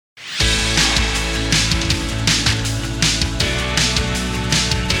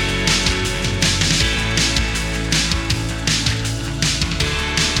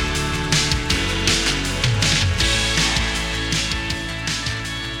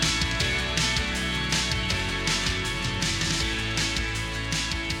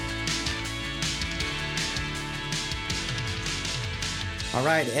All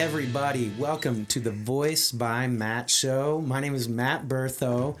right, everybody, welcome to the Voice by Matt show. My name is Matt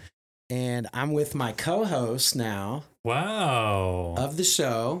Bertho, and I'm with my co-host now Wow. of the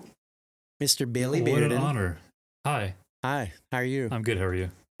show, Mr. Billy What Bearden. an honor. Hi. Hi, how are you? I'm good. How are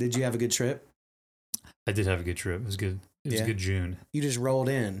you? Did you have a good trip? I did have a good trip. It was good. It was a good June. You just rolled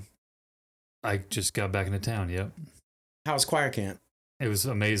in. I just got back into town. Yep. How was choir camp? It was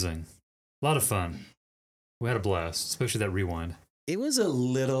amazing. A lot of fun. We had a blast, especially that rewind. It was a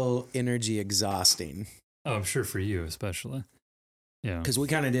little energy exhausting. Oh, I'm sure for you, especially. Yeah. Because we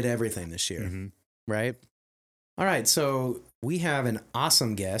kind of did everything this year, Mm-hmm. right? All right, so we have an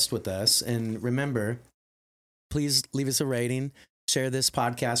awesome guest with us. And remember, please leave us a rating, share this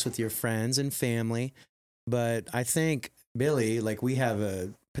podcast with your friends and family. But I think, Billy, like we have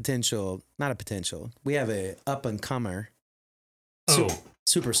a potential, not a potential, we have a up-and-comer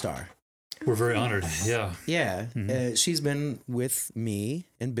superstar. We're very honored. Yeah. Yeah, Mhm. she's been with me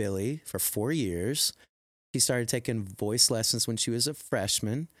and Billy for 4 years. She started taking voice lessons when she was a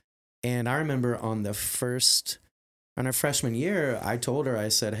freshman. And I remember on her freshman year, I told her, I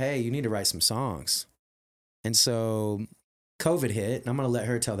said, hey, you need to write some songs. And so COVID hit, and I'm going to let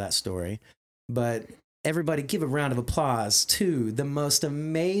her tell that story. But everybody give a round of applause to the most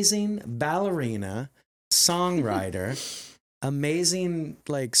amazing ballerina, songwriter, amazing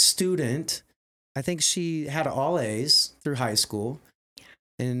student. I think she had all A's through high school.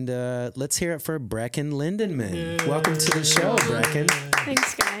 And let's hear it for Brecken Lindenman. Yay. Welcome to the show, Brecken.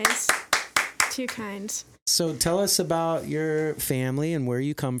 Thanks, guys. Too kind. So tell us about your family and where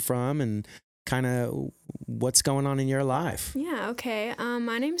you come from and kind of what's going on in your life. Yeah, okay.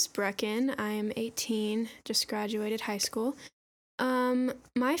 My name's Brecken. I'm 18, just graduated high school.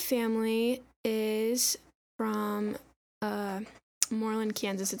 My family is from Moreland,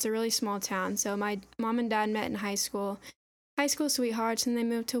 Kansas. It's a really small town. So my mom and dad met in high school sweethearts, and they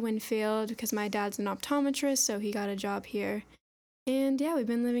moved to Winfield because my dad's an optometrist, so he got a job here. And yeah, we've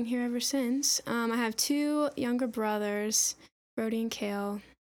been living here ever since. I have 2 younger brothers, Brody and Kale.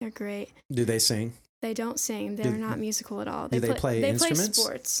 They're great. Do they sing? They don't sing. They're not musical at all. Do they play instruments? They play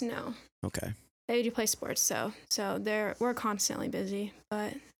sports. No. Okay. They do play sports, so we're constantly busy.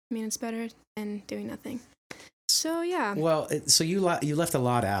 But I mean, it's better than doing nothing. So yeah. Well, so you left a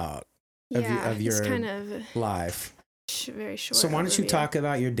lot out of your it's kind of life. Very short. So why don't you overview. talk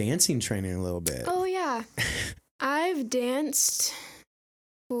about your dancing training a little bit? Oh yeah, I've danced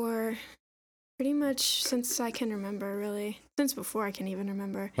for pretty much since I can remember. Really, since before I can even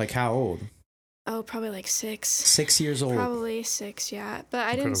remember. Like how old? Oh, probably like 6. 6 years old. Probably 6, yeah. But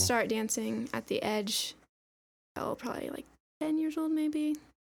I Incredible. didn't start dancing at the Edge until probably like 10 years old, maybe.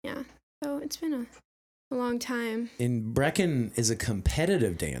 Yeah. So it's been a long time. And Brecken is a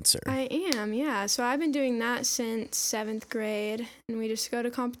competitive dancer. I am, yeah. So I've been doing that since 7th grade, and we just go to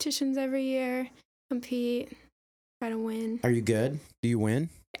competitions every year, compete, try to win. Are you good? Do you win?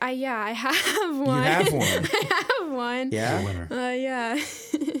 I have one. You have one. I have one. The Yeah. winner. Yeah.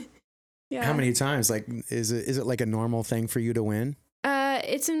 Yeah. How many times? Like, is it like a normal thing for you to win?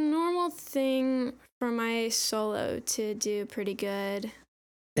 It's a normal thing for my solo to do pretty good.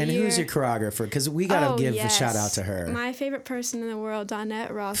 And who's your choreographer? Because we got to give a shout out to her. My favorite person in the world, Donette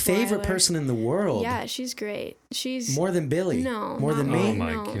Rothweiler. Favorite person in the world? Yeah, she's great. She's More than Billy? No, More than not me? Oh me.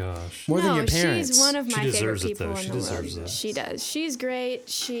 my No. gosh. More than your parents? She's one of She my favorite deserves it, people though. in She the deserves world. that. She does. She's great.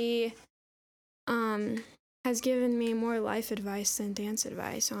 She has given me more life advice than dance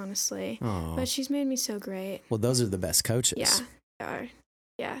advice, honestly. Oh. But she's made me so great. Well, those are the best coaches. Yeah, they are.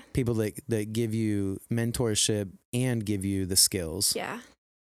 Yeah, People that give you mentorship and give you the skills. yeah,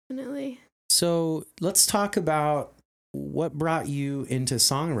 definitely. So let's talk about what brought you into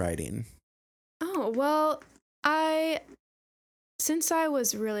songwriting. Oh, well, since I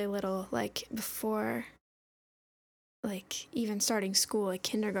was really little, like before, like even starting school, like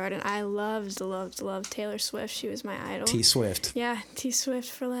kindergarten, I loved Taylor Swift. She was my idol. T Swift. Yeah, T Swift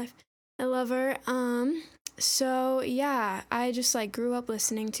for life. I love her. So yeah, I just like grew up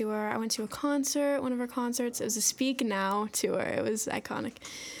listening to her. I went to a concert, one of her concerts. It was a Speak Now tour. It was iconic.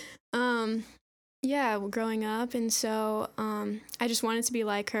 Yeah, growing up, and so I just wanted to be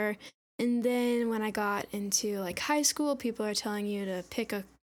like her. And then when I got into like high school, people are telling you to pick a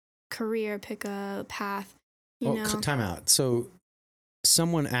career, pick a path. You know. Time out. So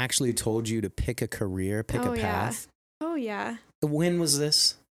someone actually told you to pick a career, pick a path? Oh yeah. When was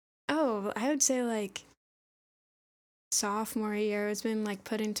this? Oh, I would say like sophomore year. It's been like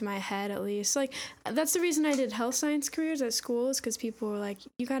put into my head at least. Like that's the reason I did health science careers at school, is because people were like,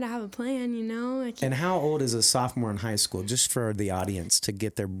 you got to have a plan, you know? Like, And how old is a sophomore in high school? Just for the audience to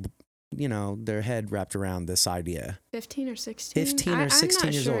get their their head wrapped around this idea. 15 or 16. 15 or 16 I'm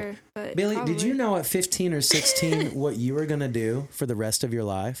not years sure, old. But Billy, probably. did you know at 15 or 16 what you were going to do for the rest of your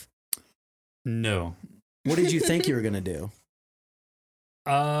life? No. What did you think you were going to do?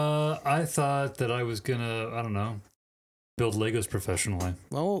 I thought that I was gonna, I don't know, build Legos professionally.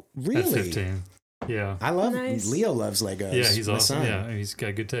 Well, At really? 15. Yeah. I love Nice. Leo loves Legos. Yeah, he's my awesome. son. Yeah, he's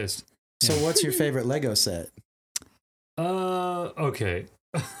got good taste. So Yeah. what's your favorite Lego set? Okay.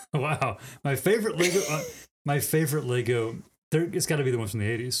 Wow. My favorite Lego, it's got to be the ones from the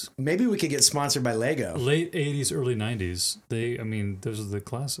 80s. Maybe we could get sponsored by Lego. Late 80s, early 90s. Those are the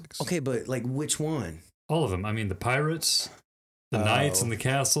classics. Okay, but like which one? All of them. I mean, the pirates, the knights and the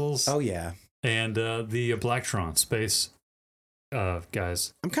castles, Oh yeah. and the Blacktron space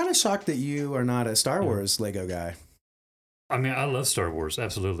guys. I'm kind of shocked that you are not a Star Wars Lego guy. I mean, I love Star Wars,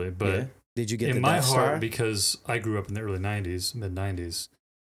 absolutely. But Yeah. Did you get in the my Death heart, Star? because I grew up in the early 90s, mid 90s,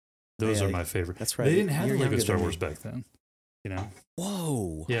 those Yeah, are my favorite. That's right. They didn't have You're Lego younger Star than Wars me. back then, you know?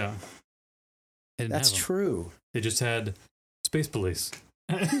 Whoa. Yeah. They didn't That's have 'em. true. They just had Space Police.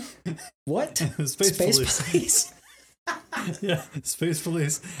 What? Space Police. Police. Yeah, Space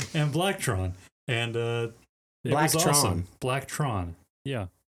Police and Blacktron. And it was Blacktron. awesome. Blacktron. Yeah.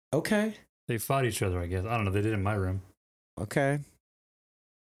 Okay. They fought each other, I guess. I don't know. They did in my room. Okay.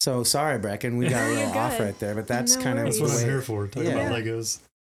 So sorry, Brecken, we got a No, little you're off good. right there, but that's No kind of That's worries. what the I'm way. here for. Talk Yeah. about Legos.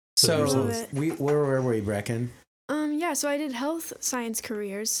 So Love it. where were we, Brecken? Yeah, so I did health science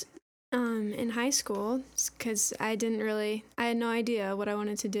careers in high school because I had no idea what I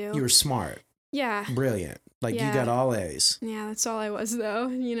wanted to do. You were smart, Yeah. brilliant. Like you Yeah. got all A's. Yeah, that's all I was though.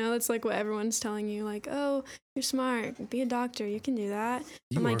 That's like what everyone's telling you, like, oh, you're smart, be a doctor, you can do that.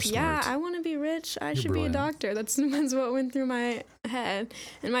 You I'm are like, yeah, smart. I want to be rich, I You're should brilliant. be a doctor. That's what went through my head.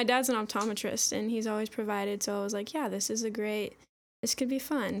 And my dad's an optometrist and he's always provided, so I was like, yeah, this could be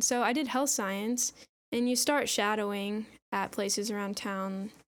fun. So I did health science and you start shadowing at places around town.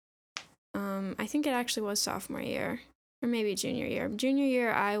 I think it actually was sophomore year or maybe junior year. Junior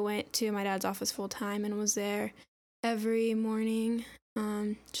year, I went to my dad's office full time and was there every morning,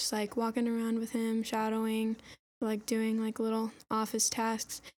 just like walking around with him, shadowing, like doing like little office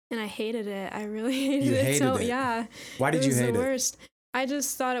tasks. And I hated it. I really hated You it. hated So it? yeah, Why did it you was hate the it? worst. I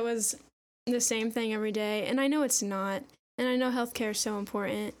just thought it was the same thing every day, and I know it's not. And I know healthcare is so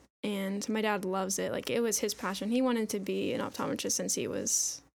important, and my dad loves it. Like it was his passion. He wanted to be an optometrist since he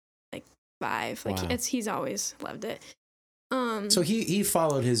was like 5. Like Wow. he's always loved it. So he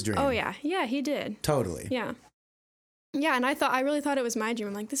followed his dream. Oh yeah, he did. Totally. Yeah. Yeah, and I really thought it was my dream.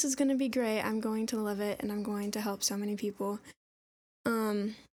 I'm like, this is gonna be great. I'm going to love it, and I'm going to help so many people.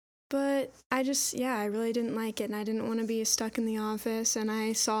 But I really didn't like it, and I didn't want to be stuck in the office. And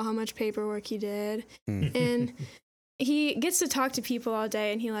I saw how much paperwork he did, and he gets to talk to people all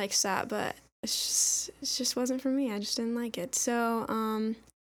day, and he likes that. But it just wasn't for me. I just didn't like it. So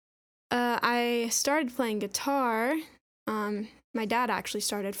I started playing guitar. My dad actually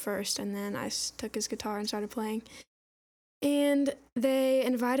started first, and then I took his guitar and started playing. And they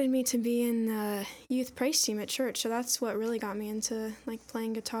invited me to be in the youth praise team at church, so that's what really got me into like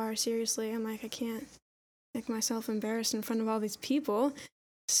playing guitar seriously. I'm like, I can't make myself embarrassed in front of all these people.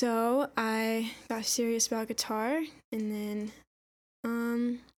 So I got serious about guitar, and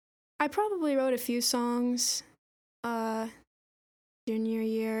then I probably wrote a few songs junior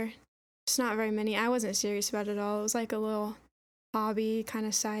year. It's not very many. I wasn't serious about it at all. It was like a little hobby kind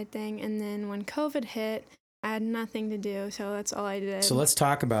of side thing. And then when COVID hit, I had nothing to do, so that's all I did. So let's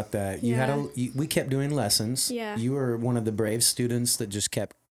talk about that. We kept doing lessons. Yeah. You were one of the brave students that just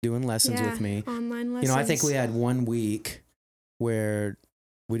kept doing lessons with me. Online lessons. I think we had 1 week where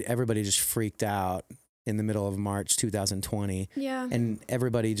everybody just freaked out in the middle of March 2020. Yeah. And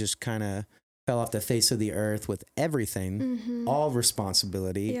everybody just kind of fell off the face of the earth with everything, Mm-hmm. all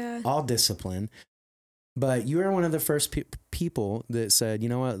responsibility, Yeah. all discipline. But you were one of the first people that said, you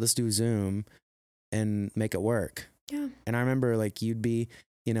know what, let's do Zoom and make it work. Yeah. And I remember like you'd be,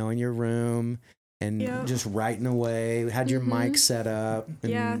 in your room and Yeah. just writing away, had your Mhm. mic set up.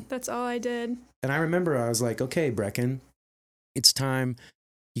 And, Yeah, that's all I did. And I remember I was like, okay, Brecken, it's time.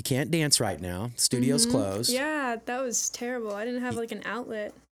 You can't dance right now. Studio's Mhm. closed. Yeah, that was terrible. I didn't have like an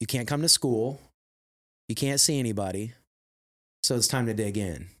outlet. You can't come to school. You can't see anybody. So it's time to dig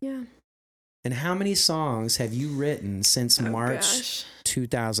in. Yeah. And how many songs have you written since Oh, March gosh.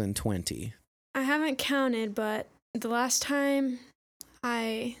 2020? I haven't counted, but the last time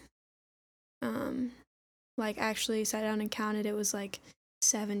I actually sat down and counted, it was like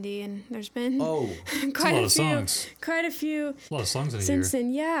 70, and there's been Oh, It's quite a lot a of few songs. quite a few A lot of songs in a year. since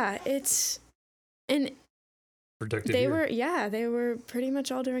then. Yeah, and productive They year. they were pretty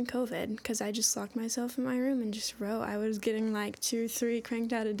much all during COVID because I just locked myself in my room and just wrote. I was getting like 2 or 3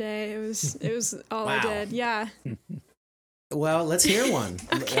 cranked out a day. It was all I Wow. did. Yeah. Well, let's hear one.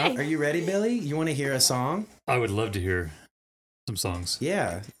 Okay. Are you ready, Billy? You want to hear a song? I would love to hear some songs.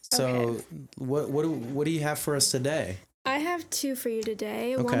 Yeah. So, Okay. what do you have for us today? I have 2 for you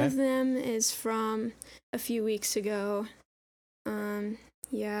today. One Okay. of them is from a few weeks ago.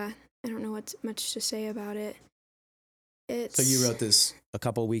 Yeah, I don't know what much to say about it. It's So you wrote this a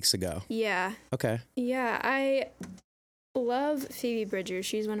couple weeks ago. Yeah. Okay. Yeah, I love Phoebe Bridgers.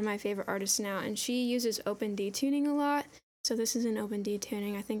 She's one of my favorite artists now, and she uses open D tuning a lot. So this is an open D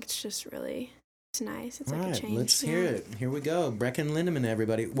tuning. I think it's just really, it's nice. It's All like a right, change. let's yeah. hear it. Here we go. Brecken Lindemann,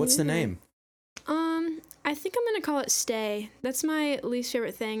 everybody. What's the Yeah. name? I think I'm gonna call it Stay. That's my least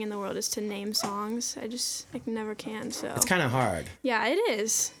favorite thing in the world is to name songs. I never can. So It's kind of hard. yeah, it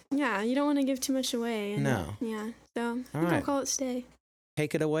is. Yeah, you don't want to give too much away. And, No. Yeah. So I think I'll right. call it Stay.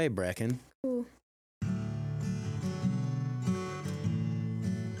 Take it away, Brecken. Cool.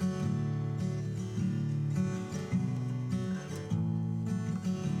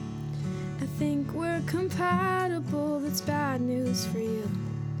 I think we're compatible, that's bad news for you.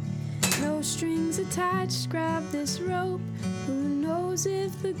 No strings attached, grab this rope. Who knows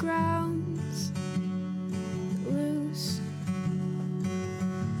if the ground's loose?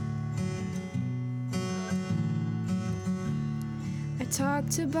 I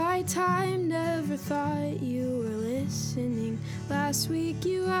talked to buy time, never thought you were listening. Last week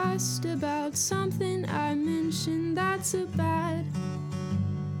you asked about something I mentioned, that's a bad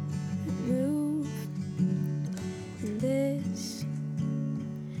move. And this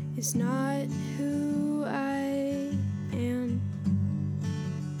is not who I am.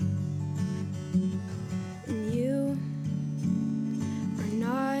 And you are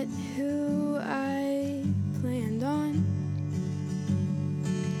not who I planned on.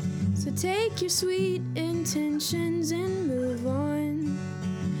 So take your sweet intentions and move on.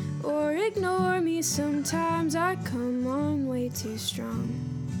 Or ignore me, sometimes I come on way too strong.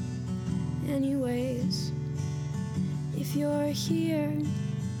 Anyways, if you're here,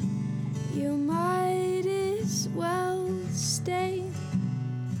 you might as well stay.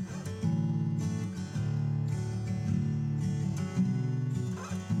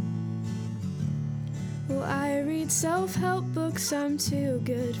 Well, I read self-help books, I'm too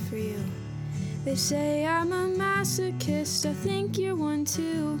good for you. They say I'm a masochist, I think you're one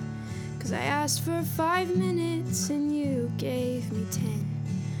too. 'Cause I asked for 5 minutes and you gave me 10.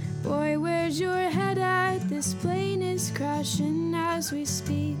 Boy, where's your head at? This plane is crashing as we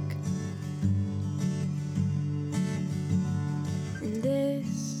speak. And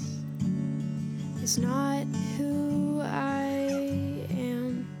this is not who I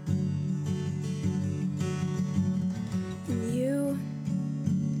am. And you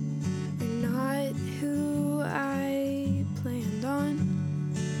are not who I planned on.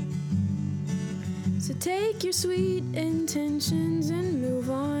 So take your sweet intentions and move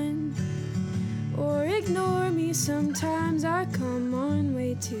on. Or ignore me, sometimes I come on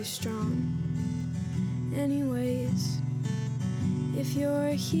way too strong. Anyways, if you're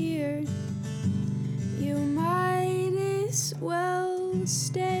here, you might as well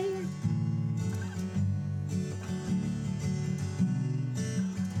stay.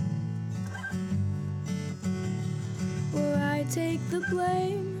 Well, I take the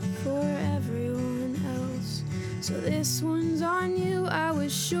blame for everyone else. So this one's on you, I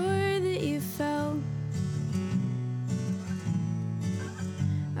was sure that you fell.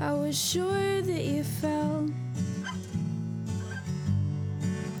 I was sure that you fell.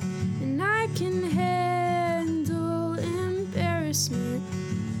 And I can handle embarrassment.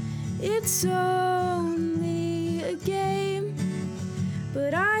 It's only a game.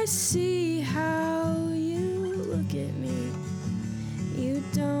 But I see how you look at me. You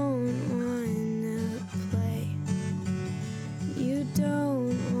don't wanna play. You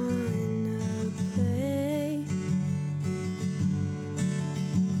don't wanna play.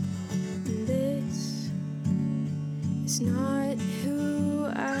 And this is not who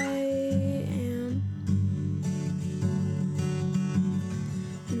I am.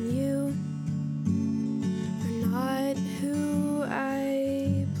 And you are not who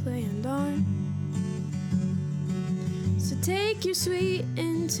I planned on. So take your sweet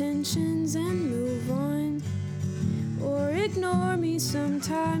intentions and move on. Or ignore me,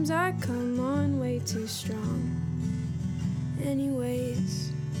 sometimes I come on way too strong.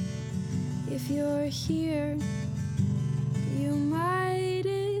 Anyways, if you're here, you might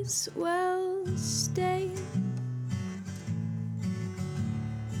as well stay.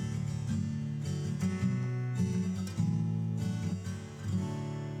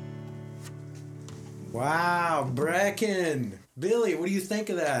 Wow, Brecken. Billy, what do you think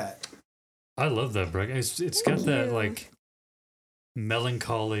of that? I love that, Breck. It's got Thank that you. like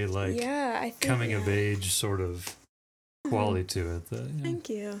melancholy, like Yeah, I think coming of age sort of quality to it. That, Thank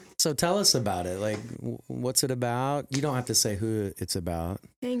you. So tell us about it. Like, what's it about? You don't have to say who it's about.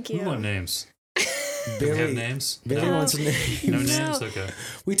 Thank We you. want names. Do we have Billy, names? Billy No. wants names. No No. names? Okay.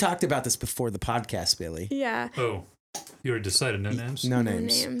 We talked about this before the podcast, Billy. Yeah. Oh, you already decided no names? No No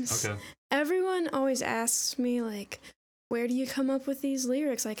names. names. Okay. Everyone always asks me, like, where do you come up with these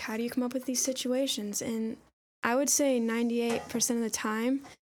lyrics? Like, how do you come up with these situations? And I would say 98% of the time,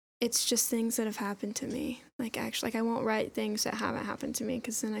 it's just things that have happened to me. Like, actually, like, I won't write things that haven't happened to me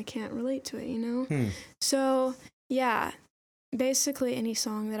because then I can't relate to it, you know? So, yeah, basically any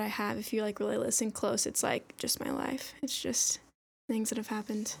song that I have, if you, like, really listen close, it's, like, just my life. It's just things that have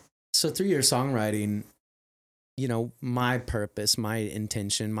happened. So through your songwriting, you know, my purpose, my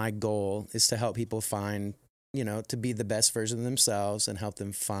intention, my goal is to help people find, you know, to be the best version of themselves and help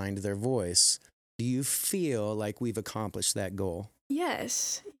them find their voice. Do you feel like we've accomplished that goal?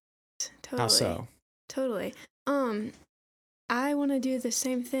 Yes. Totally. How so? Totally. I want to do the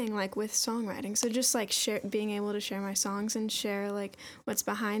same thing, like with songwriting. So just like being able to share my songs and share like what's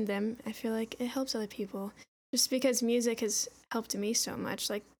behind them. I feel like it helps other people. Just because music has helped me so much.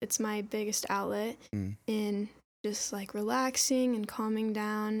 Like it's my biggest outlet in just like relaxing and calming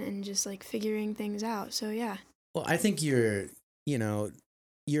down and just like figuring things out. So yeah. Well, I think you're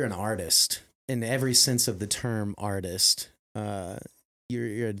an artist in every sense of the term artist.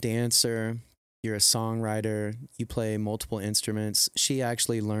 You're a dancer, you're a songwriter, you play multiple instruments. She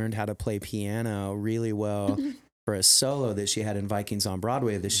actually learned how to play piano really well for a solo that she had in Vikings on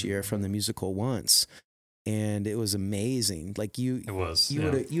Broadway this year from the musical Once. And it was amazing. Like you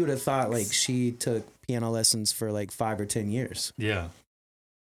would have thought like she took piano lessons for like 5 or 10 years. Yeah.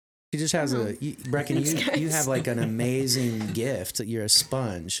 She just has Brecken, you have like an amazing gift. You're a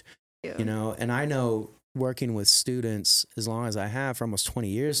sponge, you know, and I know working with students as long as I have for almost 20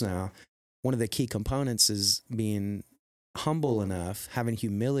 years now, one of the key components is being humble enough, having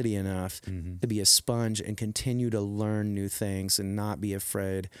humility enough to be a sponge and continue to learn new things and not be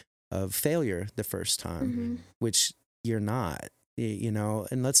afraid of failure the first time, which you're not, you know.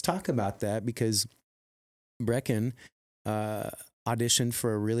 And let's talk about that because Brecken auditioned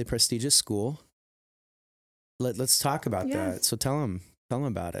for a really prestigious school. Let's talk about that. So tell him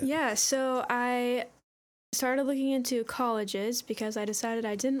about it. Yeah, so I started looking into colleges because I decided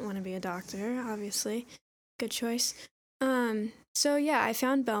I didn't want to be a doctor, obviously. Good choice. So yeah, I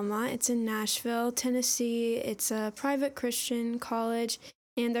found Belmont. It's in Nashville, Tennessee. It's a private Christian college,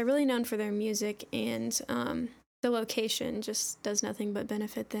 and they're really known for their music, and the location just does nothing but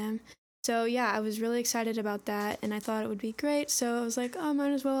benefit them. So yeah, I was really excited about that, and I thought it would be great. So I was like, oh,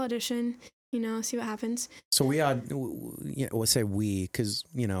 might as well audition, you know, see what happens. So we'll say we, because,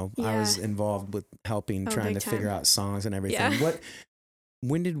 you know, I was involved with helping, trying to figure out songs and everything. Yeah.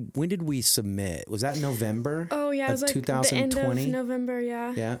 When did we submit? Was that November? Oh yeah, it was like 2020? the end of November,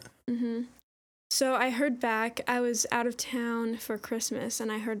 yeah. Yeah. So I heard back. I was out of town for Christmas,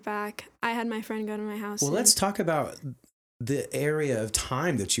 and I heard back. I had my friend go to my house. Well, let's talk about the area of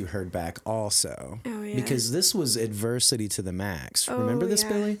time that you heard back also. Oh, yeah. Because this was adversity to the max. Remember this, yeah.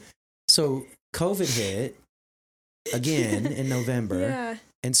 Billy? So COVID hit again in November. Yeah.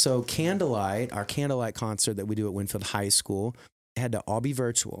 And so our Candlelight concert that we do at Winfield High School had to all be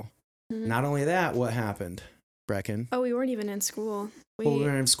virtual. Not only that, what happened, Brecken? Oh, we weren't even in school. We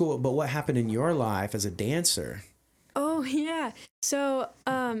were in school, but what happened in your life as a dancer? Oh, yeah. So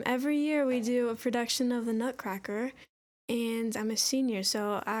every year we do a production of the Nutcracker, and I'm a senior,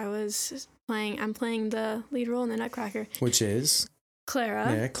 so I'm playing the lead role in the Nutcracker. Which is?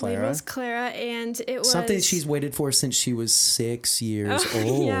 Clara. Yeah, Clara. Lead role's Clara, and it was... something she's waited for since she was 6 years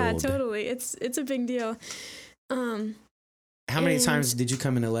old. Yeah, totally. It's a big deal. How many times did you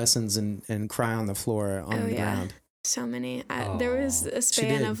come into lessons and cry on the floor on the ground? So many. There was a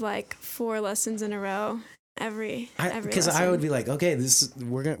span of like 4 lessons in a row every because I would be like, okay,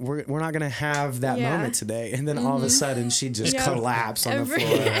 we're not gonna have that moment today, and then all of a sudden she just collapsed on the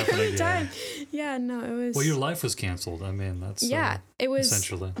floor. Every time. Yeah, no, it was. Well, your life was canceled. I mean, that's it was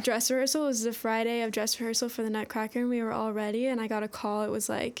essentially dress rehearsal. It was the Friday of dress rehearsal for the Nutcracker, and we were all ready. And I got a call. It was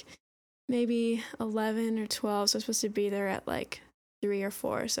like maybe 11 or 12, so I was supposed to be there at like 3 or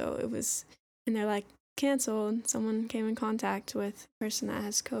 4. So it was, and they're like, canceled. Someone came in contact with a person that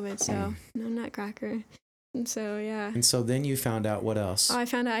has COVID, so no Nutcracker. And so, yeah. And so then you found out what else? I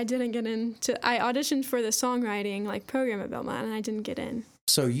found out I didn't get I auditioned for the songwriting like program at Belmont, and I didn't get in.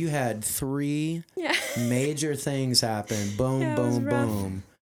 So you had 3 major things happen. Boom, boom, boom.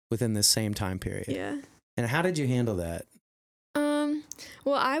 within the same time period. Yeah. And how did you handle that?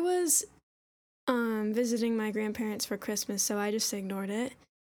 Well, I was visiting my grandparents for Christmas, so I just ignored it.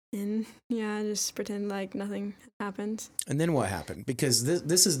 And yeah, just pretend like nothing happened. And then what happened? Because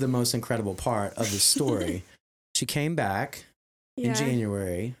this is the most incredible part of the story. She came back in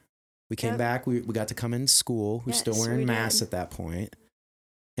January. We came back. We got to come in school. We were still wearing masks at that point.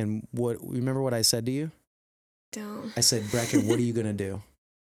 And remember what I said to you? Don't. I said, Brecken, what are you going to do?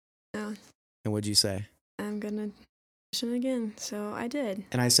 No. And what'd you say? I'm going to audition again. So I did.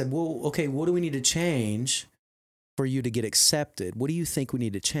 And I said, well, okay, what do we need to change for you to get accepted? What do you think we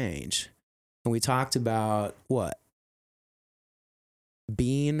need to change? And we talked about what?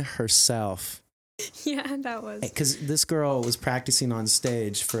 Being herself. Yeah, that was. Because this girl was practicing on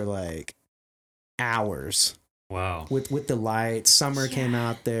stage for like hours. Wow. With the lights. Summer came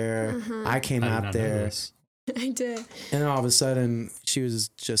out there. I came out there. I did. And then all of a sudden, she was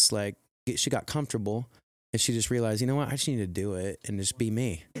just like, she got comfortable. And she just realized, you know what? I just need to do it and just be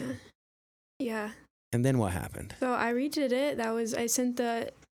me. Yeah. And then what happened? So I redid it. I sent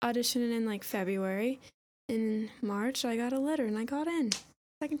the audition in like February. In March, I got a letter and I got in.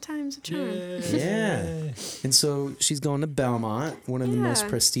 Second time's a charm. Yeah. And so she's going to Belmont, one of the most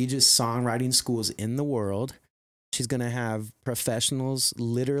prestigious songwriting schools in the world. She's going to have professionals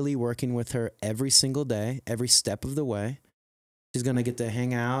literally working with her every single day, every step of the way. She's going to get to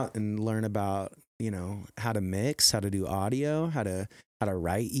hang out and learn about, how to mix, how to do audio, how to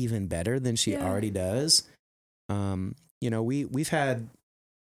write even better than she already does. We've had,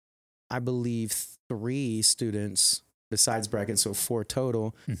 I believe, 3 students besides Brecken, so 4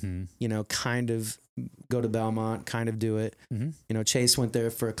 total, kind of go to Belmont, kind of do it. Chase went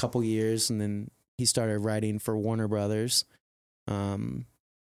there for a couple years and then he started writing for Warner Brothers. I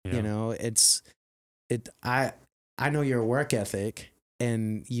know your work ethic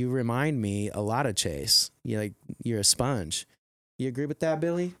and you remind me a lot of Chase. You're a sponge. You agree with that,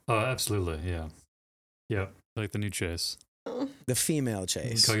 Billy? Oh, absolutely. Yeah. Yeah. Like the new Chase. The female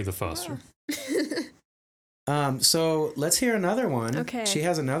Chase. Call you the Foster. So let's hear another one. Okay. She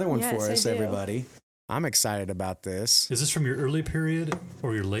has another one for us, I do. everybody. I'm excited about this. Is this from your early period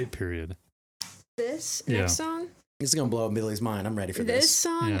or your late period? This next song? This is going to blow up Billy's mind. I'm ready for This this.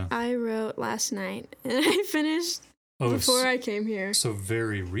 song I wrote last night and I finished before I came here. So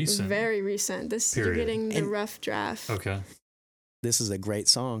very recent. Very recent. You're getting the rough draft. Okay. This is a great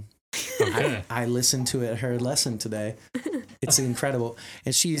song. Okay. I listened to it, her lesson today. It's incredible.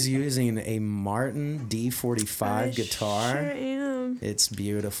 And she's using a Martin D45 guitar. Sure am. It's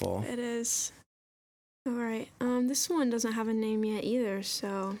beautiful. It is. All right. This one doesn't have a name yet either,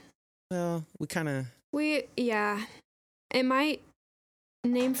 so. Well, It might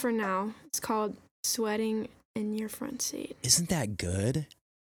name for now. It's called Sweating in Your Front Seat. Isn't that good?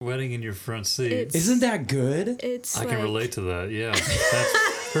 Wedding in your front seat. Isn't that good? I can relate to that. Yeah.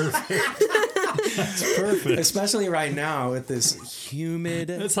 That's perfect. That's perfect. Especially right now with this humid,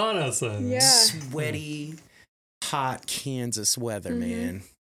 it's hot outside. Yeah. sweaty, hot Kansas weather, man.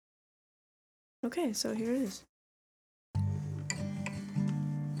 Okay, so here it is.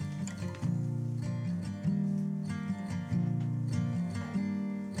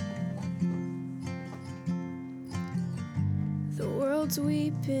 The world's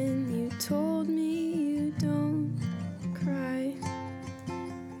weeping, you told me you don't cry.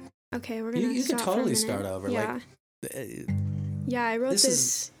 Okay, we're gonna You stop could for a totally minute. start over. Yeah. Yeah, I wrote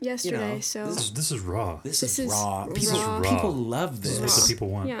this yesterday, so This is raw. This is is raw. raw. People love This this. is what the people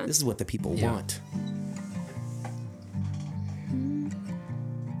want. yeah. This is what the people Yeah. want.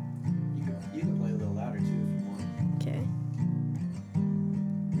 You can play a little louder too if you want. Okay.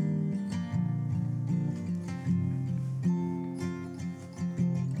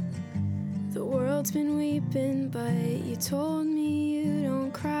 The world's been weeping, but you told me you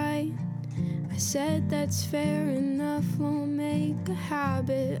don't cry. I said that's fair enough, won't make a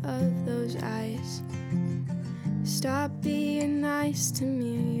habit of those eyes. Stop being nice to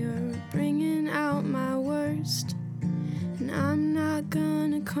me, you're bringing out my worst. And I'm not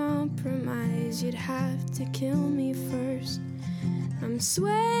gonna compromise, you'd have to kill me first. I'm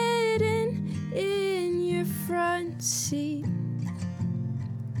sweating in your front seat.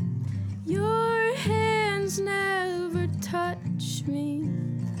 Your hands never touch me.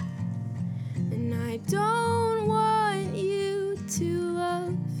 And I don't want you to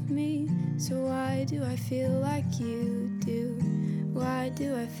love me. So why do I feel like you do? Why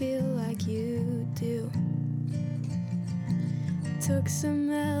do I feel like you do? Took some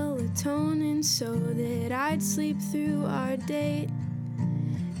melatonin so that I'd sleep through our date.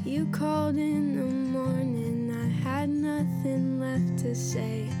 You called in the morning, I had nothing left to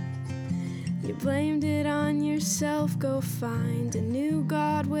say. You blamed it on yourself, go find a new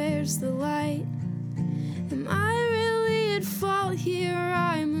God, where's the light? Am I really at fault here?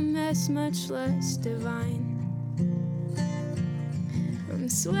 I'm a mess, much less divine. I'm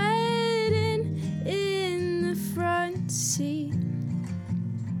sweating in the front seat.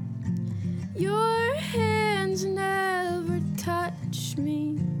 Your hands never touch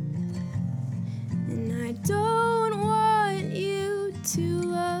me, and I don't want you to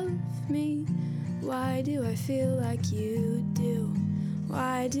love me. Why do I feel like you do?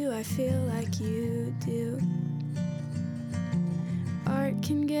 Why do I feel like you do? Art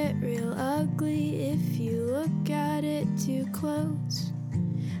can get real ugly if you look at it too close.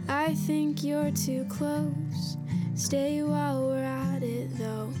 I think you're too close. Stay while we're at it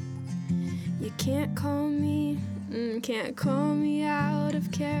though. You can't call me out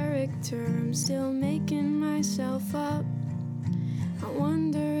of character. I'm still making myself up. I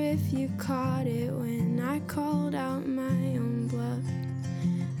wonder if you caught it when I called out my own bluff.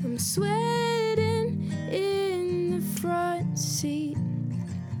 I'm sweating in the front seat.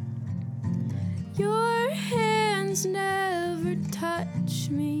 Your hands never touch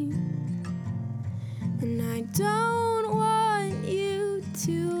me, and I don't want you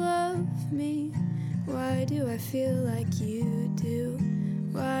to love me. Why do I feel like you do?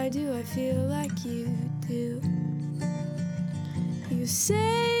 Why do I feel like you do? You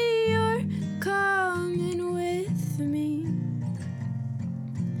say you're coming with me.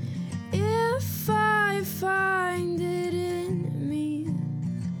 If I find it in me,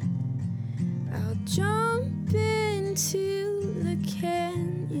 I'll jump into the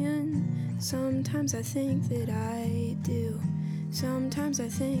canyon. Sometimes I think that I do. Sometimes I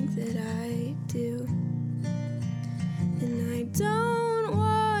think that I do. And I don't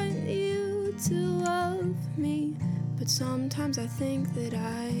want you to love me, but sometimes I think that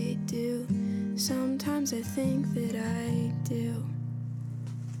I do. Sometimes I think that I do.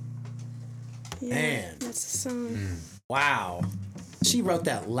 Yeah, Man. that's the song. Wow. She wrote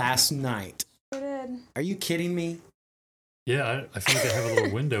that last night. I did. Are you kidding me? Yeah, I feel like I have a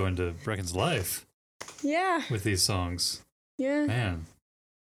little window into Brecken's life Yeah, with these songs. yeah. Man,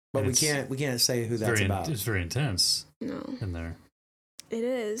 But And we can't say who that's about. it's very intense No, in there. it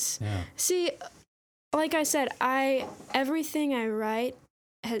is. Yeah. See, like I said, everything I write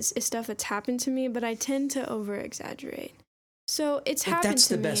is stuff that's happened to me, but I tend to over exaggerate. So it's Like, happened that's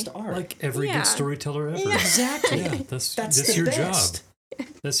to the me. best art. Like every Yeah. good storyteller ever. Yeah. Exactly. Yeah, that's the your best. job.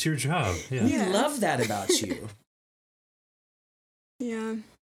 That's your job. Yeah. We Yeah. love that about you. Yeah.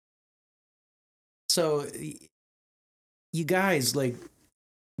 So, you guys, like,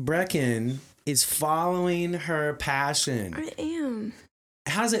 Brecken is following her passion. I am.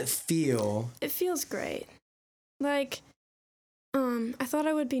 How does it feel? It feels great. Like, I thought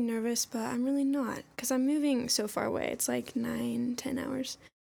I would be nervous, but I'm really not, because I'm moving so far away. It's like 9-10 hours.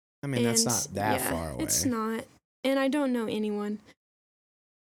 I mean, that's And, not that yeah, far away. It's not. And I don't know anyone.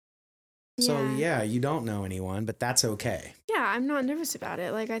 So, yeah, you don't know anyone, but that's okay. Yeah, I'm not nervous about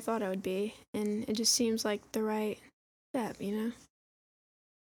it like I thought I would be. And it just seems like the right step, you know?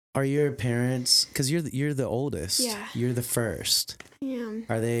 Are your parents, because you're the oldest, Yeah. you're the first, Yeah.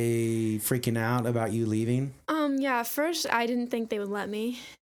 are they freaking out about you leaving? Yeah, at first I didn't think they would let me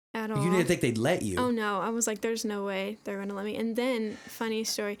at all. You didn't think they'd let you? Oh no, I was like, there's no way they're gonna let me. And then, funny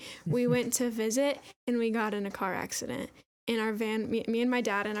story, we went to visit and we got in a car accident. And our van, me and my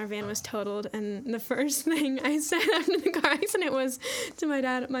dad, and our van was totaled. And the first thing I said after the car accident was to my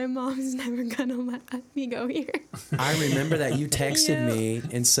dad, my mom's never gonna let me go here. I remember that you texted Yeah. me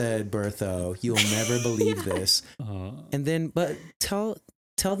and said, Bertho, you'll never believe this. And then, but tell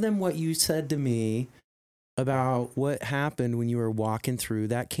them what you said to me about what happened when you were walking through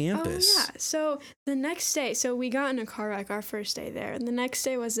that campus. Oh, yeah. So the next day, so we got in a car wreck our first day there. And the next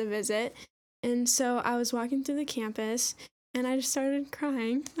day was a visit. And so I was walking through the campus and I just started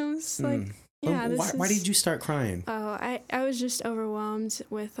crying. I was like, yeah, this why is- did you start crying? Oh, I was just overwhelmed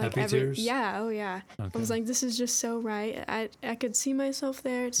with like Happy tears? Yeah, oh yeah. Okay. I was like, this is just so right. I could see myself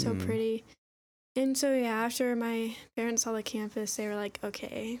there. It's so pretty. And so yeah, after my parents saw the campus, they were like,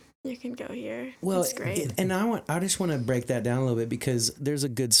 okay, you can go here. Well, it's great. and I just want to break that down a little bit because there's a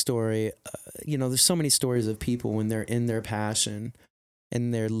good story. There's so many stories of people when they're in their passion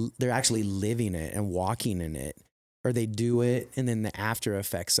and they're actually living it and walking in it, or they do it and then the after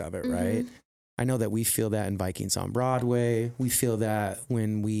effects of it, right? I know that we feel that in Vikings on Broadway. We feel that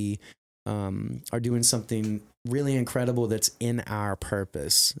when we are doing something really incredible that's in our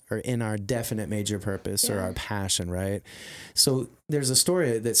purpose or in our definite major purpose or Yeah. our passion, right? So there's a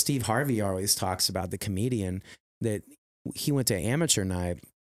story that Steve Harvey always talks about, the comedian, that he went to amateur night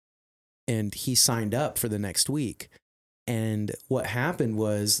and he signed up for the next week. And what happened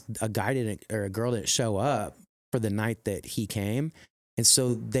was a girl didn't show up for the night that he came. And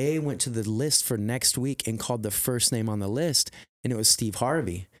so they went to the list for next week and called the first name on the list, and it was Steve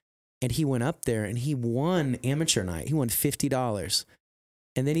Harvey. And he went up there and he won amateur night. He won $50.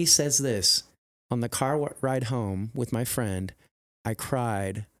 And then he says this, on the car ride home with my friend, I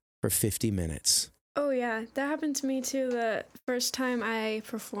cried for 50 minutes. Oh, yeah. That happened to me, too. The first time I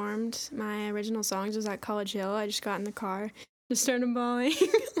performed my original songs was at College Hill. I just got in the car, just started bawling,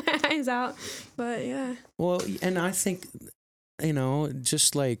 my eyes out. But, yeah. Well, and I think,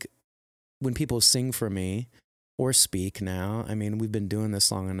 just like when people sing for me or speak now, I mean, we've been doing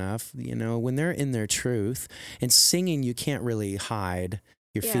this long enough, when they're in their truth, and singing, you can't really hide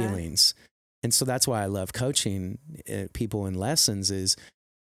your feelings. And so that's why I love coaching people in lessons is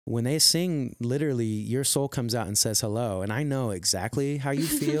when they sing, literally your soul comes out and says hello. And I know exactly how you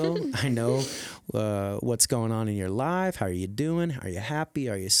feel. I know what's going on in your life. How are you doing? Are you happy?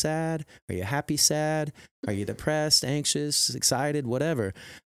 Are you sad? Are you happy, sad? Are you depressed, anxious, excited, whatever?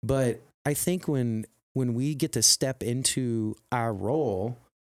 But I think when we get to step into our role,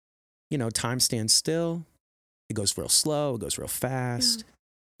 time stands still. It goes real slow. It goes real fast. Yeah.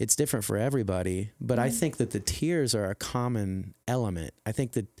 It's different for everybody, but I think that the tears are a common element. I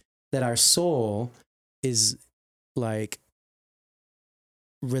think that our soul is like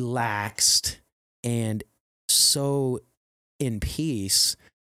relaxed and so in peace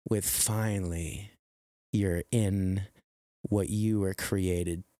with finally you're in what you were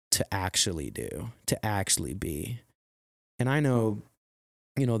created to actually do, to actually be. And I know,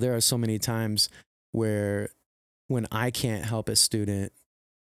 there are so many times where when I can't help a student,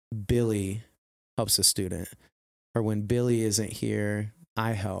 Billy helps a student, or when Billy isn't here,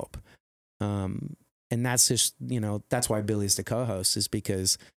 I help. And that's just, that's why Billy's the co-host, is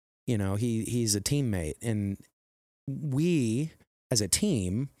because, he's a teammate. And we as a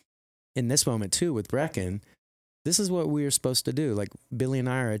team in this moment too, with Brecken, this is what we are supposed to do. Like Billy and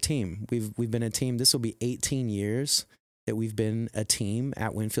I are a team. We've been a team. This will be 18 years that we've been a team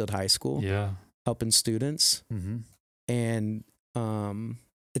at Winfield High School. Yeah. Helping students. Mm-hmm. And,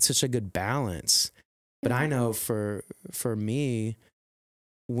 it's such a good balance. But I know for me,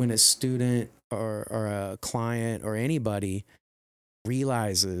 when a student or a client or anybody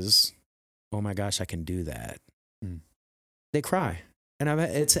realizes, oh my gosh, I can do that, they cry. And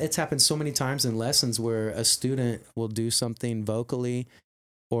it's happened so many times in lessons where a student will do something vocally,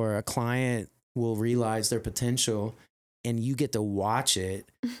 or a client will realize their potential, and you get to watch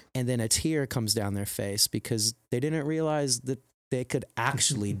it, and then a tear comes down their face because they didn't realize that they could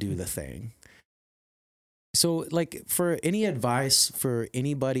actually do the thing. So, like, for any advice for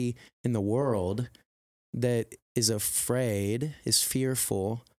anybody in the world that is afraid, is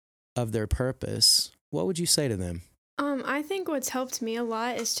fearful of their purpose, what would you say to them? I think what's helped me a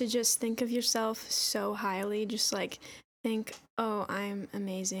lot is to just think of yourself so highly. Just like think, oh, I'm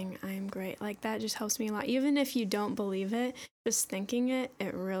amazing, I'm great. Like that just helps me a lot. Even if you don't believe it, just thinking it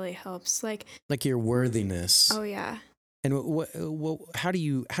really helps. Like your worthiness. Oh yeah. And how do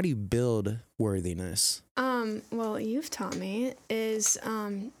you build worthiness? Well, you've taught me is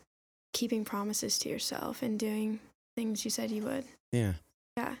keeping promises to yourself and doing things you said you would. Yeah.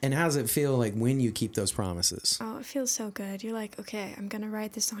 Yeah. And how does it feel like when you keep those promises? Oh, it feels so good. You're like, okay, I'm going to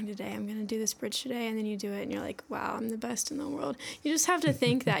write this song today. I'm going to do this bridge today. And then you do it and you're like, wow, I'm the best in the world. You just have to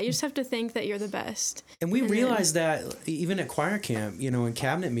think that. You just have to think that you're the best. And we realized that even at choir camp, in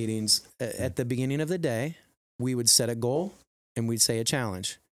cabinet meetings, at the beginning of the day, we would set a goal and we'd say a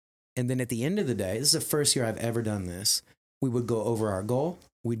challenge. And then at the end of the day, this is the first year I've ever done this, we would go over our goal.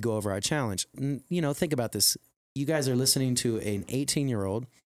 We'd go over our challenge. Think about this. You guys are listening to an 18-year-old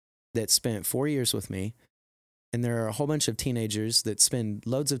that spent 4 years with me, and there are a whole bunch of teenagers that spend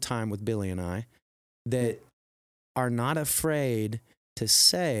loads of time with Billy and I that are not afraid to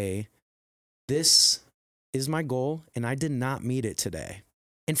say, this is my goal, and I did not meet it today,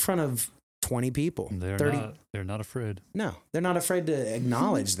 in front of 20 people. They're not afraid. No, they're not afraid to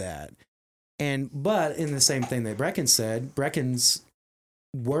acknowledge that. But in the same thing that Brecken said, Brecken's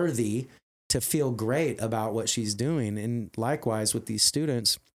worthy to feel great about what she's doing. And likewise with these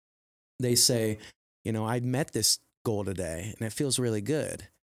students, they say, I met this goal today and it feels really good.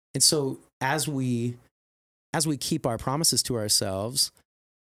 And so as we keep our promises to ourselves,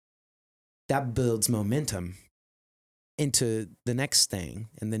 that builds momentum into the next thing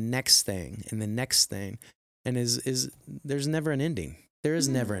and the next thing and the next thing. And there's never an ending. There is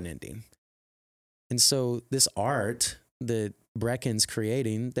never an ending. And so this art that Brecken's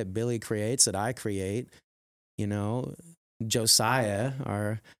creating, that Billy creates, that I create, you know, Josiah,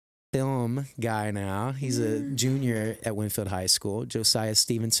 our film guy now, he's a junior at Winfield High School. Josiah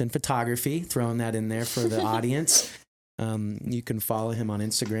Stevenson Photography, throwing that in there for the audience. You can follow him on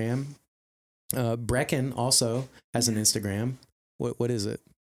Instagram. Brecken also has an Instagram. What is it?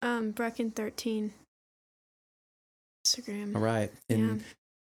 Brecken 13. Instagram. All right. And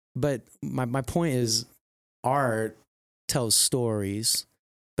but my point is, art tells stories,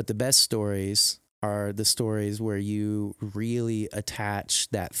 but the best stories are the stories where you really attach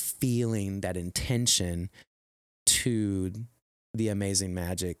that feeling, that intention to the amazing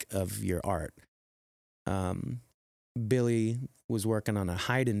magic of your art. Billy was working on a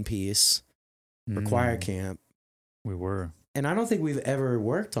Haydn piece for choir camp. We were. And I don't think we've ever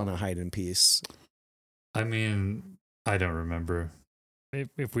worked on a Haydn piece. I mean, I don't remember.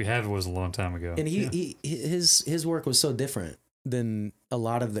 If we have, it was a long time ago. And his work was so different than a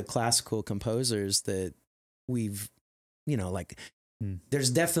lot of the classical composers that we've, there's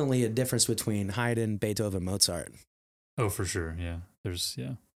definitely a difference between Haydn, Beethoven, Mozart. Oh, for sure. Yeah.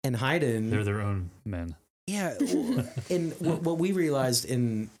 And Haydn, they're their own men. Yeah. And what we realized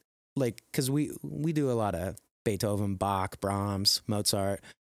because we do a lot of Beethoven, Bach, Brahms, Mozart.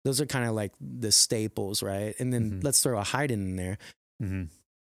 Those are kind of like the staples, right? And then let's throw a Haydn in there. Mm-hmm.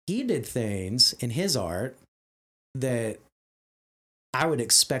 He did things in his art that I would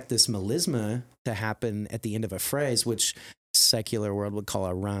expect this melisma to happen at the end of a phrase, which secular world would call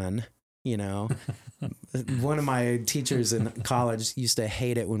a run. One of my teachers in college used to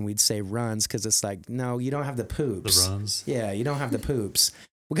hate it when we'd say runs because it's like, no, you don't have the poops. The runs? Yeah, you don't have the poops.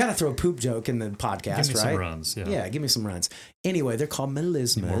 We got to throw a poop joke in the podcast, give me right? Some runs, yeah. Yeah, give me some runs. Anyway, they're called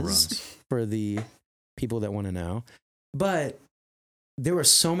melismas more runs. For the people that want to know. But there were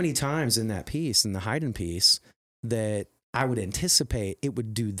so many times in that piece, in the Haydn piece, that I would anticipate it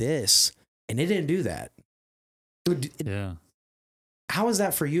would do this, and it didn't do that. Yeah. How is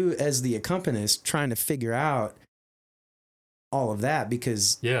that for you as the accompanist trying to figure out all of that?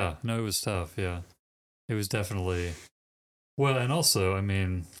 Because yeah, no, it was tough. Yeah, it was definitely. Well, and also, I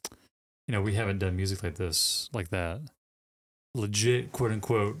mean, we haven't done music like that, legit quote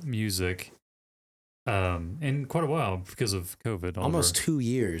unquote music, in quite a while because of COVID. Almost 2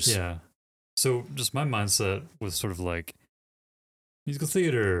 years. Yeah. So just my mindset was sort of like musical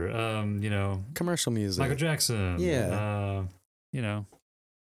theater, commercial music, Michael Jackson. Yeah.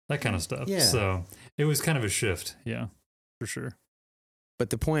 That kind of stuff. Yeah. So it was kind of a shift. Yeah, for sure. But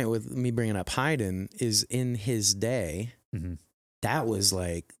the point with me bringing up Haydn is in his day, that was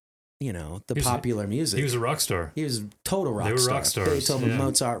like, the popular music. He was a rock star. He was total rock star. They were star. rock stars. Beethoven,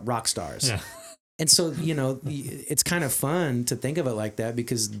 Mozart, rock stars. Yeah. And so, it's kind of fun to think of it like that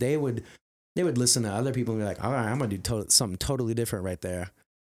because they would listen to other people and be like, all right, I'm going to do something totally different right there.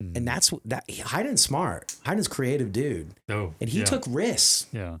 And that's that. Haydn's smart. Haydn's creative dude. Oh, and he took risks.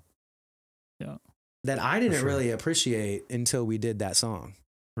 Yeah. That I didn't really appreciate until we did that song.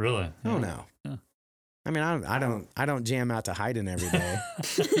 Really? Oh no. Yeah. I mean, I don't jam out to Haydn every day.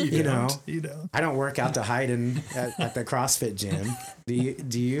 You don't. I don't work out to Haydn at the CrossFit gym. Do you?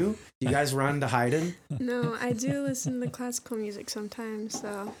 Do you guys run to Haydn? No, I do listen to classical music sometimes.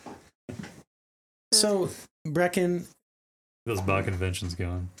 So Brecken. Those Bach conventions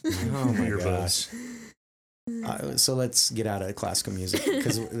going. Oh my gosh. So let's get out of classical music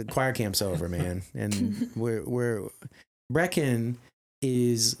because the choir camp's over, man. And we're Brecken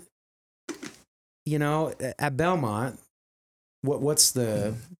is, at Belmont. What's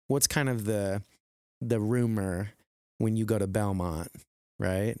kind of the rumor when you go to Belmont,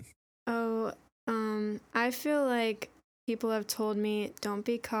 right? Oh, I feel like people have told me don't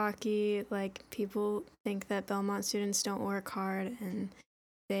be cocky. Like people think that Belmont students don't work hard and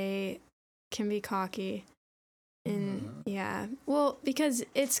they can be cocky. And because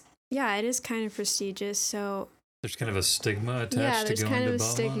it is kind of prestigious. So there's kind of a stigma attached to going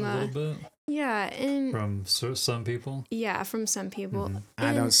to Belmont a little bit. Yeah, and from some people. Yeah, from some people. Mm-hmm.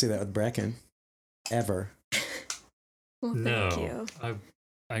 I don't see that with Brecken, ever. Well, thank you.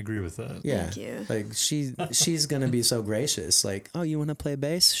 I agree with that. Yeah, thank you. Like she's gonna be so gracious. Like, oh, you want to play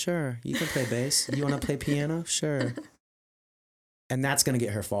bass? Sure, you can play bass. You want to play piano? Sure. And that's gonna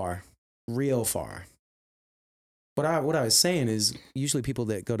get her far, real far. What I was saying is usually people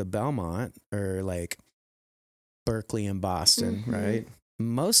that go to Belmont are like Berkeley and Boston, right?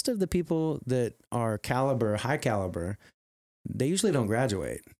 Most of the people that are high caliber, they usually don't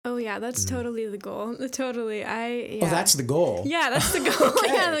graduate. Oh yeah, that's totally the goal. Totally, Oh, that's the goal. Yeah, that's the goal.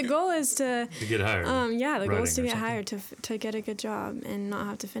 Okay. Yeah, the goal is to get hired. The goal is to get hired to get a good job and not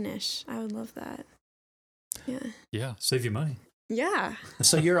have to finish. I would love that. Yeah. Yeah, save you money. Yeah.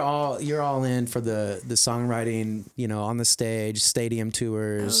 So you're all in for the songwriting, on the stage, stadium Oh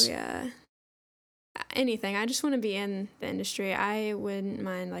tours. yeah. Anything. I just want to be in the industry. I wouldn't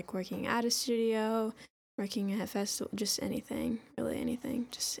mind like working at a studio, working at a festival, just anything, really anything,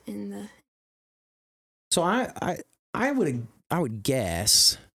 just in the. So I would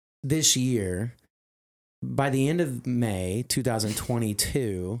guess this year, by the end of May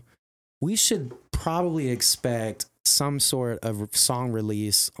 2022, we should probably expect some sort of song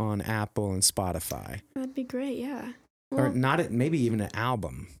release on Apple and Spotify. That'd be great. Yeah. Or Well, not, maybe even an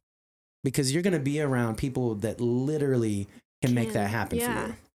album. Because you're going to be around people that literally can make that happen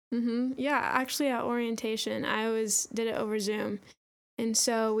for you. Yeah, actually at orientation, did it over Zoom. And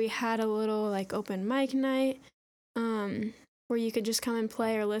so we had a little like open mic night where you could just come and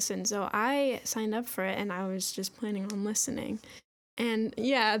play or listen. So I signed up for it and I was just planning on listening. And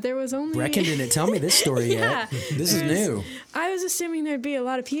yeah, there was only... Brecken didn't tell me this story Yeah. yet. This is new. I was assuming there'd be a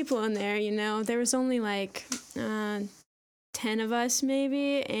lot of people in there, There was only like 10 of us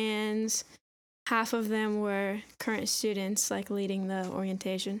maybe, and half of them were current students, like leading the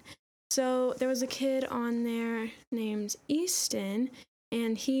orientation. So there was a kid on there named Easton,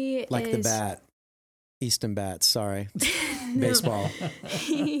 and he Like is... the bat. Easton Bats, sorry. No. Baseball.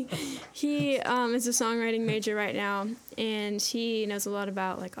 he is a songwriting major right now, and he knows a lot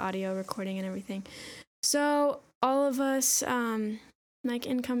about like audio recording and everything. So all of us like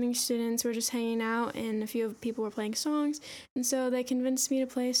incoming students were just hanging out, and a few people were playing songs, and so they convinced me to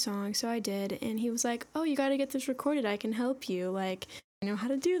play a song, so I did. And he was like, oh, you got to get this recorded, I can help you, like I know how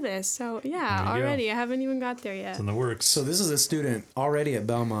to do this. So yeah, There you already go. I haven't even got there yet. It's in the works. So this is a student already at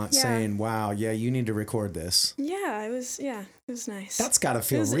Belmont Yeah. saying, wow, yeah, you need to record this. Yeah, it was nice. That's got to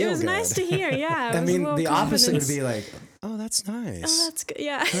feel it real was good. nice to hear. Yeah, it I was a mean, little the opposite would confidence. be like, oh, that's nice. Oh, that's good.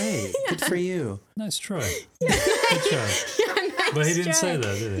 Yeah. Great. Good for you. Nice try. Yeah. Good job. Yeah, nice But he didn't say try.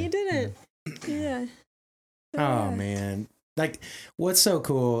 that, did he? He didn't. Yeah. So, Oh, yeah. man. Like, what's so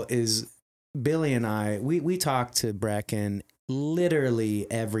cool is Billy and I, we talk to Brecken literally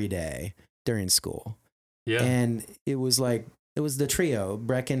every day during school. Yeah, And it was the trio,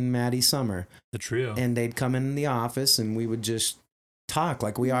 Brecken, Maddie, Summer. the trio. And they'd come in the office and we would just talk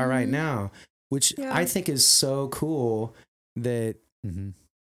like we are right Mhm. now, which Yeah. I think is so cool that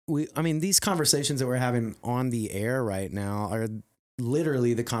Mm-hmm. these conversations that we're having on the air right now are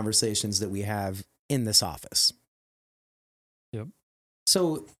literally the conversations that we have in this office. Yep.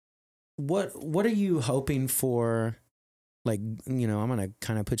 So what are you hoping for? Like, I'm going to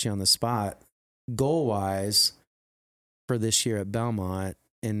kind of put you on the spot goal wise for this year at Belmont.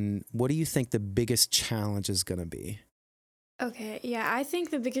 And what do you think the biggest challenge is going to be? Okay. Yeah, I think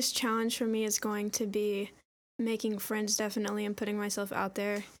the biggest challenge for me is going to be making friends, definitely, and putting myself out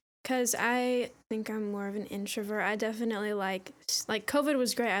there. Because I think I'm more of an introvert. I definitely like COVID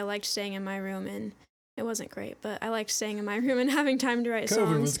was great. I liked staying in my room, and it wasn't great, but I liked staying in my room and having time to write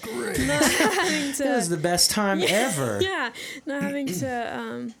songs. great. Not having to, It was the best time ever. Yeah, not having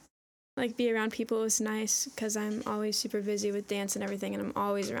to like be around people was nice because I'm always super busy with dance and everything, and I'm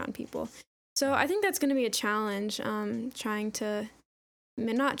always around people. So I think that's going to be a challenge. Trying to,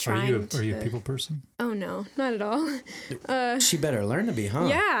 not trying. Are you a people person? Oh no, not at all. She better learn to be, huh?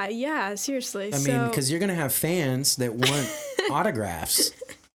 Yeah, seriously. I mean, because you're going to have fans that want autographs.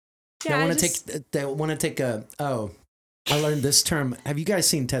 yeah, That want to take a, oh, I learned this term. Have you guys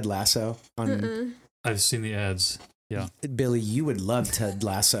seen Ted Lasso? I've seen the ads. Yeah. Billy, you would love Ted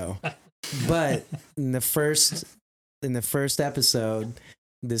Lasso. But in the first episode,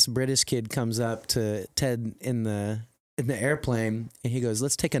 this British kid comes up to Ted in the airplane and he goes,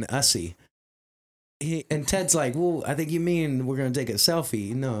 "Let's take an Ussie." And Ted's like, "Well, I think you mean we're going to take a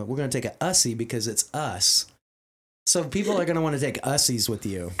selfie." No, we're going to take a Ussie because it's us. So people are going to want to take Ussies with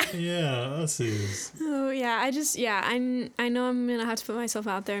you. Yeah, us is. Oh yeah, I know I'm gonna have to put myself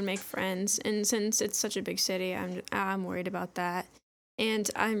out there and make friends, and since it's such a big city, I'm worried about that, and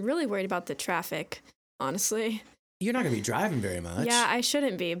I'm really worried about the traffic, honestly. You're not going to be driving very much. Yeah, I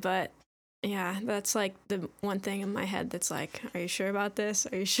shouldn't be, but yeah, that's like the one thing in my head that's like, are you sure about this?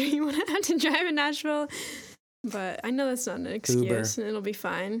 Are you sure you want to have to drive in Nashville? But I know that's not an excuse, Uber. and it'll be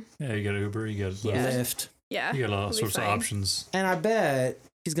fine. Yeah, you got Uber, you got Lyft. Yeah. Lyft. Yeah, You got all it'll be sorts of fine. options. And I bet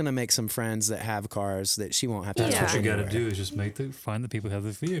she's going to make some friends that have cars that she won't have to That's Yeah. what you got to anywhere. do is just find the people who have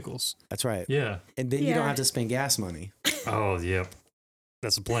the vehicles. That's right. Yeah. And then you don't Yeah. have to spend gas money. Oh, yep.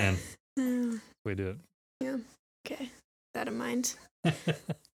 That's a plan. Oh, We do okay, that in mind. it.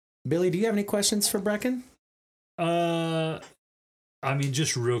 Billy, do you have any questions for Brecken? I mean,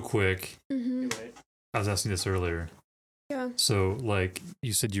 just real quick. Mm-hmm. I was asking this earlier. Yeah. So, like,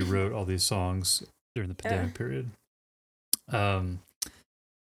 you said you wrote all these songs during the pandemic Yeah. period.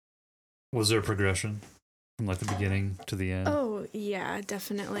 Was there a progression from like the beginning to the end Oh yeah,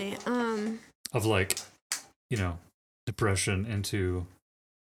 definitely. of like, depression into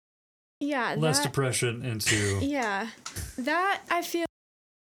Yeah, less that, depression into yeah, that I feel.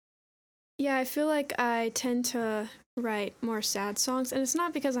 Yeah, I feel like I tend to write more sad songs, and it's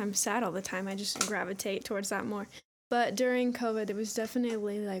not because I'm sad all the time. I just gravitate towards that more. But during COVID, it was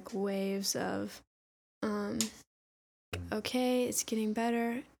definitely like waves of, okay, it's getting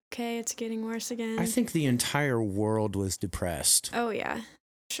better. Okay, it's getting worse again. I think the entire world was depressed Oh yeah,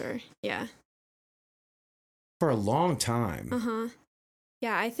 sure. Yeah. for a long time. Uh-huh.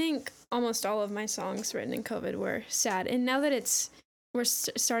 Yeah, I think almost all of my songs written in COVID were sad. And now that we're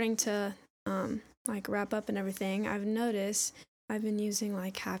starting to like wrap up and everything, I've noticed I've been using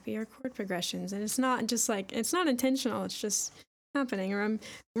like happier chord progressions, and it's not just like, it's not intentional, it's just happening. Or I'm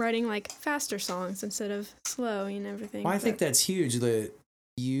writing like faster songs instead of slow and everything. Well, I think that's huge that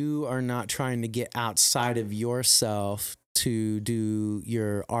you are not trying to get outside of yourself to do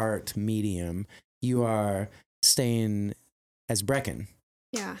your art medium. You are staying as Brecken.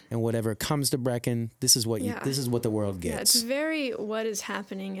 Yeah. And whatever comes to Brecken, this is what this is what the world Yeah, it's gets. very what is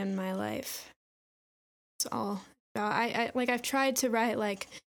happening in my life. It's all. I like, I've tried to write like,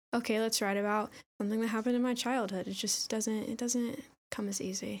 okay, let's write about something that happened in my childhood. It just doesn't come as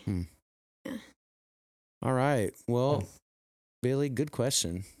easy. Yeah. All right. Well, Billy, good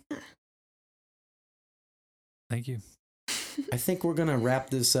question. Thank you. I think we're going to wrap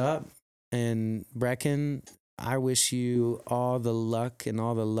this up. And Brecken, I wish you all the luck and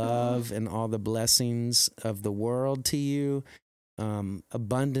all the love and all the blessings of the world to you.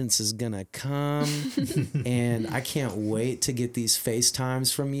 Abundance is going to come. And I can't wait to get these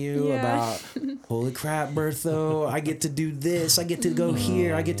FaceTimes from you about, holy crap, Bertho, I get to do this. I get to go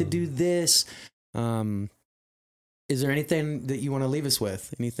here. I get to do this. Is there anything that you want to leave us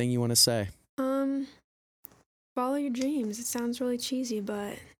with? Anything you want to say? Follow your dreams. It sounds really cheesy,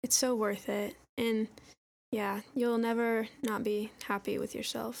 but it's so worth it. And yeah, you'll never not be happy with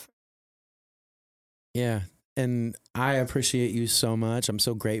yourself. Yeah. And I appreciate you so much. I'm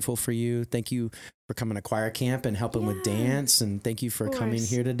so grateful for you. Thank you for coming to choir camp and helping with dance. And thank you for coming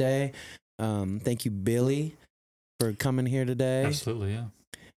here today. Thank you, Billy, for coming here today. Absolutely, yeah.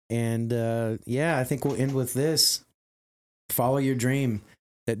 And I think we'll end with this. Follow your dream.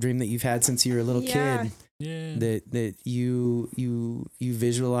 That dream that you've had since you were a little kid. Yeah. That you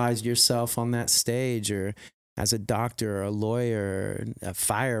visualized yourself on that stage, or as a doctor or a lawyer, or a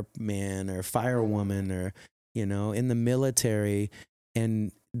fireman or firewoman, or in the military.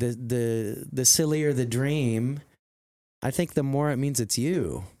 And the sillier the dream, I think the more it means it's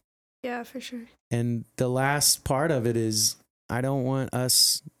you. Yeah, for sure. And the last part of it is, I don't want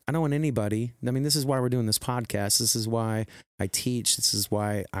anybody. I mean, this is why we're doing this podcast. This is why I teach. This is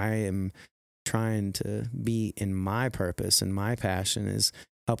why I am trying to be in my purpose, and my passion is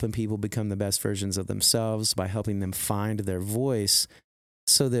helping people become the best versions of themselves by helping them find their voice,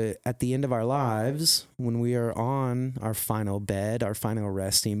 so that at the end of our lives, when we are on our final bed, our final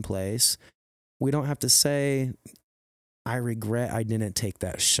resting place, we don't have to say, I regret I didn't take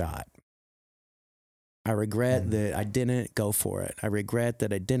that shot. I regret that I didn't go for it. I regret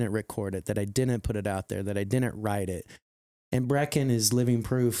that I didn't record it, that I didn't put it out there, that I didn't write it. And Brecken is living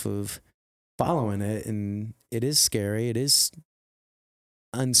proof of following it. And it is scary. It is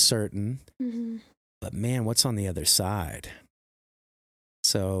uncertain. Mm-hmm. But man, what's on the other side?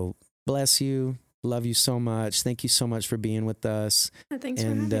 So bless you. Love you so much. Thank you so much for being with us. Thanks for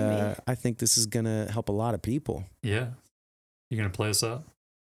having me. I think this is going to help a lot of people. Yeah. You going to play us out?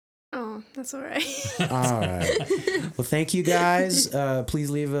 Oh, that's all right. All right. Well, thank you guys. Please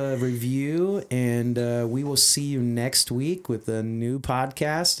leave a review, and we will see you next week with a new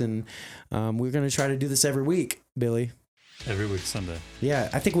podcast. And we're going to try to do this every week, Billy. Every week, Sunday. Yeah,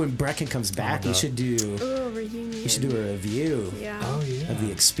 I think when Brecken comes back, we should do reunion. You should do a review of the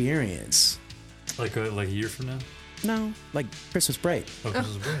experience. Like a year from now? No, like Christmas break. Oh,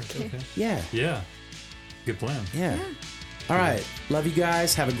 Christmas break. Okay. Yeah. Yeah. Good plan. Yeah. All right. Love you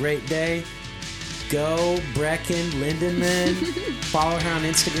guys. Have a great day. Go Brecken Lindenman. Follow her on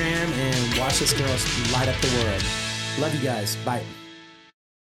Instagram and watch this girl light up the world. Love you guys. Bye.